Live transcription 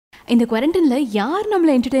இந்த குவாரண்டைன்ல யார்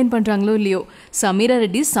நம்மளை என்டர்டெயின் பண்றாங்களோ இல்லையோ, சமீரா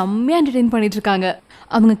ரெட்டி செம்மையா என்டர்டெயின் பண்ணிட்டு இருக்காங்க.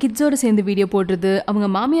 அவங்க கிட்ஸோட சேர்ந்து வீடியோ போடுறது, அவங்க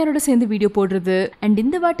மாமியாரோட சேர்ந்து வீடியோ போடுறது, அண்ட்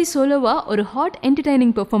இந்த வாட்டி சோலோவா ஒரு ஹாட்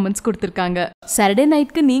என்டர்டைனிங் பெர்ஃபார்மன்ஸ் கொடுத்துருக்காங்க. சாட்டர்டே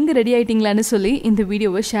நைட்க்கு நீங்க ரெடி ஆயிட்டீங்களான்னு சொல்லி இந்த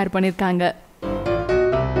வீடியோவை ஷேர் பண்ணிருக்காங்க.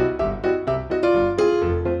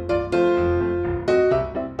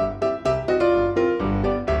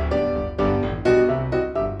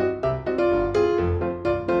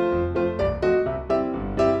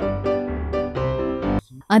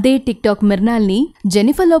 அதே TikTok Mrinalini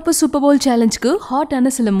Jennifer Lopez super Pavul சேலஞ்சுக்கு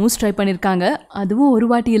ஹாட்டான சில மூவ்ஸ் ட்ரை பண்ணியிருக்காங்க. அதுவும் ஒரு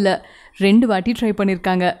வாட்டி இல்லை, 2 வாட்டி ட்ரை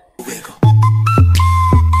பண்ணியிருக்காங்க.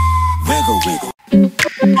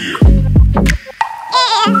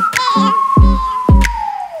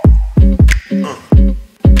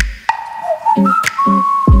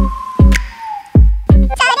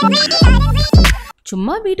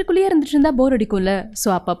 சும்மா வீட்டுக்குள்ளேயே இருந்துட்டு இருந்தா போர் அடிக்கும்ல. ஸோ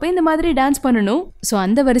அப்பப்போ இந்த மாதிரி டான்ஸ் பண்ணணும். ஸோ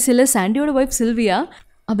அந்த வரிசையில் சாண்டியோட ஒய்ஃப் சில்வியா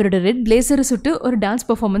அவரோட ரெட் பிளேசரை சுட்டு ஒரு டான்ஸ்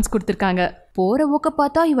பெர்ஃபார்மன்ஸ் கொடுத்துருக்காங்க. போகிற ஓக்க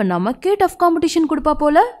பார்த்தா இவன் நமக்கே டஃப் காம்படிஷன் கொடுப்பா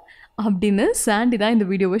போல அப்படின்னு சாண்டி தான் இந்த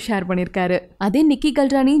வீடியோவை ஷேர் பண்ணியிருக்காரு. அதே நிக்கி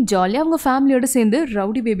கல்ரானி ஜாலியாக அவங்க ஃபேமிலியோட சேர்ந்து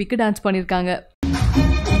ரவுடி பேபிக்கு டான்ஸ் பண்ணியிருக்காங்க.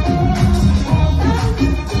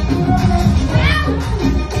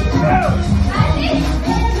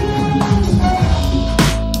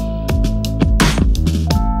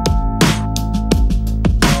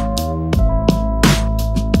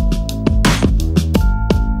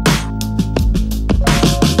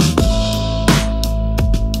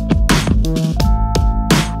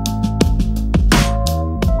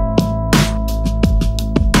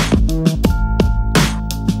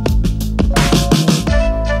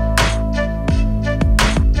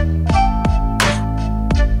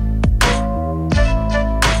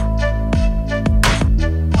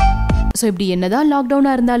 ஸோ இப்படி என்னதான்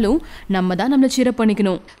லாக்டவுனாக இருந்தாலும் நம்ம தான் நம்மளை சீரப்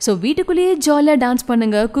பண்ணிக்கணும். ஸோ வீட்டுக்குள்ளேயே ஜாலியாக டான்ஸ்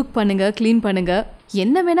பண்ணுங்க, குக் பண்ணுங்க, க்ளீன் பண்ணுங்க,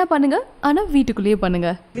 என்ன வேணா பண்ணுங்க, ஆனால் வீட்டுக்குள்ளேயே பண்ணுங்க.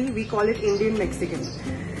 We call it Indian Mexican.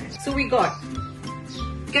 So we got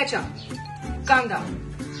ketchup, kanda,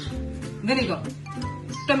 vinegar,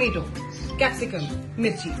 tomato, capsicum,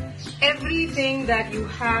 mirchi, everything that you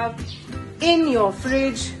have in your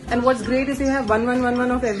fridge. And what's great is you have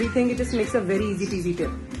one of everything. It just makes a very easy peasy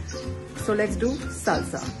tip. So let's do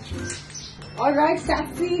salsa. Alright,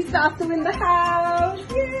 sassy sasu in the house.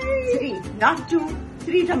 Yay! 3, not 2,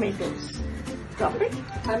 3 tomatoes. Drop it.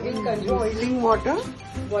 I'm in boiling water.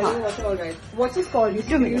 Boiling water, alright. What's this called?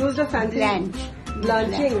 You used a fancy...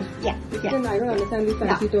 Blanching. Yeah. I don't understand these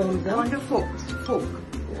fancy terms. I want a fork.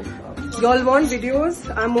 Y'all want videos?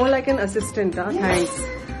 I'm more like an assistant. Thanks.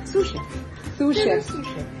 Sous chef. Sous chef.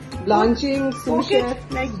 Blanching, sous chef.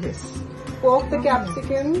 Like this. Poke the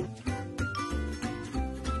capsicum.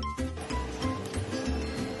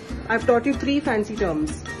 I've taught you 3 fancy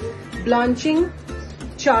terms. Blanching,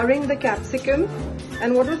 charring the capsicum,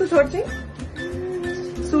 and what was the third thing?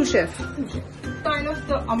 Sous chef. Kind of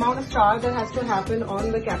the amount of char that has to happen on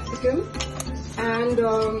the capsicum. And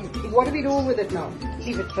what do we do with it now?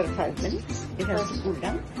 Leave it for 5 minutes. It has to cool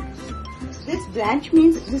down. This blanch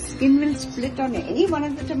means the skin will split on any one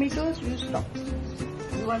of the tomatoes. You stop.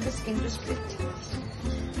 You want the skin to split.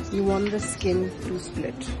 You want the skin to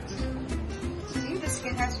split. See, the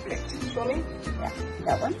skin has split. Show me. Yeah,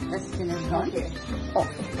 that one. The skin is gone. Oh,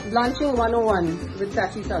 Blanching 101 with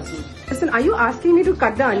Sashi Sasu. Listen, are you asking me to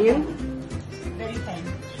cut the onion? Very fine.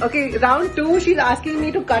 Okay, round 2, she's asking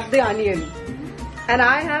me to cut the onion. And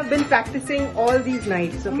I have been practicing all these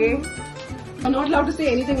nights, okay? I'm not allowed to say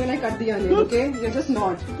anything when I cut the onion, okay? You're just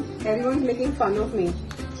not. Everyone's making fun of me.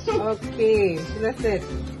 Okay, that's it.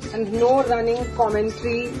 And no running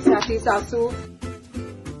commentary, Sashi Sasu.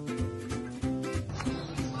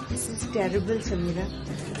 This is terrible, Sameera.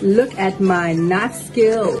 Look at my knife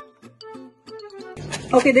skill.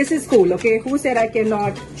 Okay, this is cool, okay? Who said I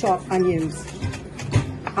cannot chop onions?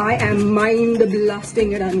 I am mind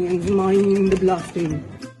blasting at onions. Mind blasting.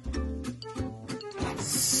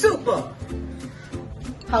 Super!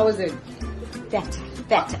 How is it?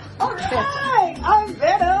 Better. Alright! I'm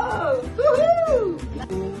better! Woohoo!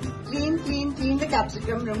 Clean the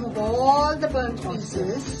capsicum. Remove all the burnt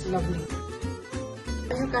pieces. Lovely.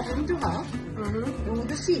 You cut it into half. Remove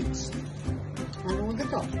the seeds. And remove the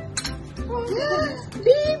top. Oh,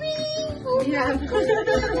 baby! Oh, Yeah.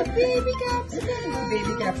 baby capsicum.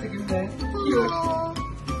 Baby capsicum there. Cute.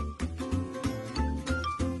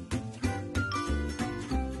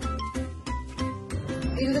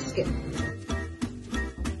 In the skin.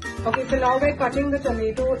 Okay, so now we're cutting the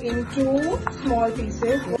tomato into small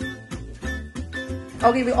pieces.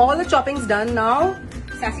 Okay, all the chopping's done now.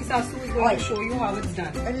 Sassy Sasu is going to show you how it's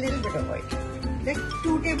done. A little bit of oil. Like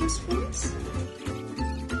 2 tablespoons.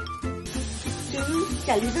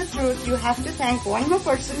 tell you the truth, you have to thank one more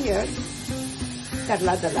person here,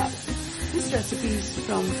 Karla Dalal. This recipe is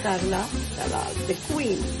from Karla Dalal, the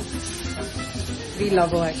queen. We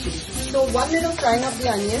love her actually. So 1 minute of frying up the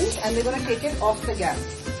onions and we're going to take it off the gas.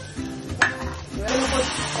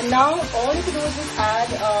 And now all you have to do is just add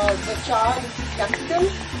the charred capsicum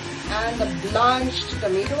and the blanched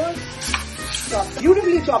tomatoes.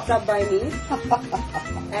 Beautifully chopped up by me.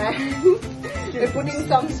 And we're putting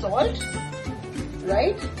some salt,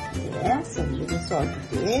 right? Yes, a little salt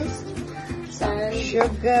to taste. Some And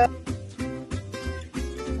sugar.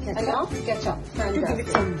 And now ketchup. To give it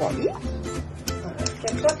some body.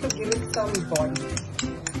 Ketchup to give it some body.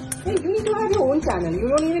 Hey, you need to have your own channel. You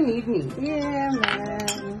don't even need me. Yeah,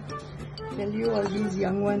 man. Tell you all these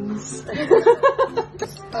young ones.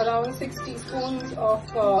 Around 6 teaspoons of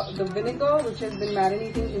the vinegar, which has been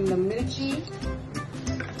marinating in the mirchi.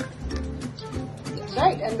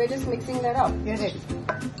 Right, and we're just mixing that up. You're ready.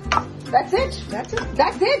 That's it. That's it.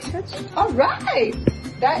 That's it. That's it. All right.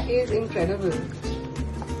 That is incredible.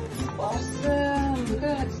 Awesome. Look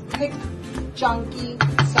at that thick, chunky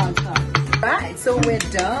salsa. Right, so we're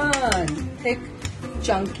done. Thick,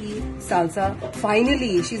 chunky salsa.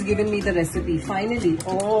 Finally, she's given me the recipe. Finally.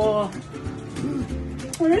 Oh.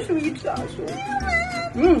 What a sweet salsa.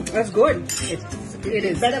 That's good. It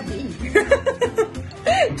is. Better be.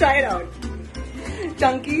 Try it out.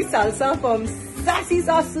 Chunky salsa from Sassy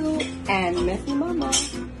Sasu and Messy Mama.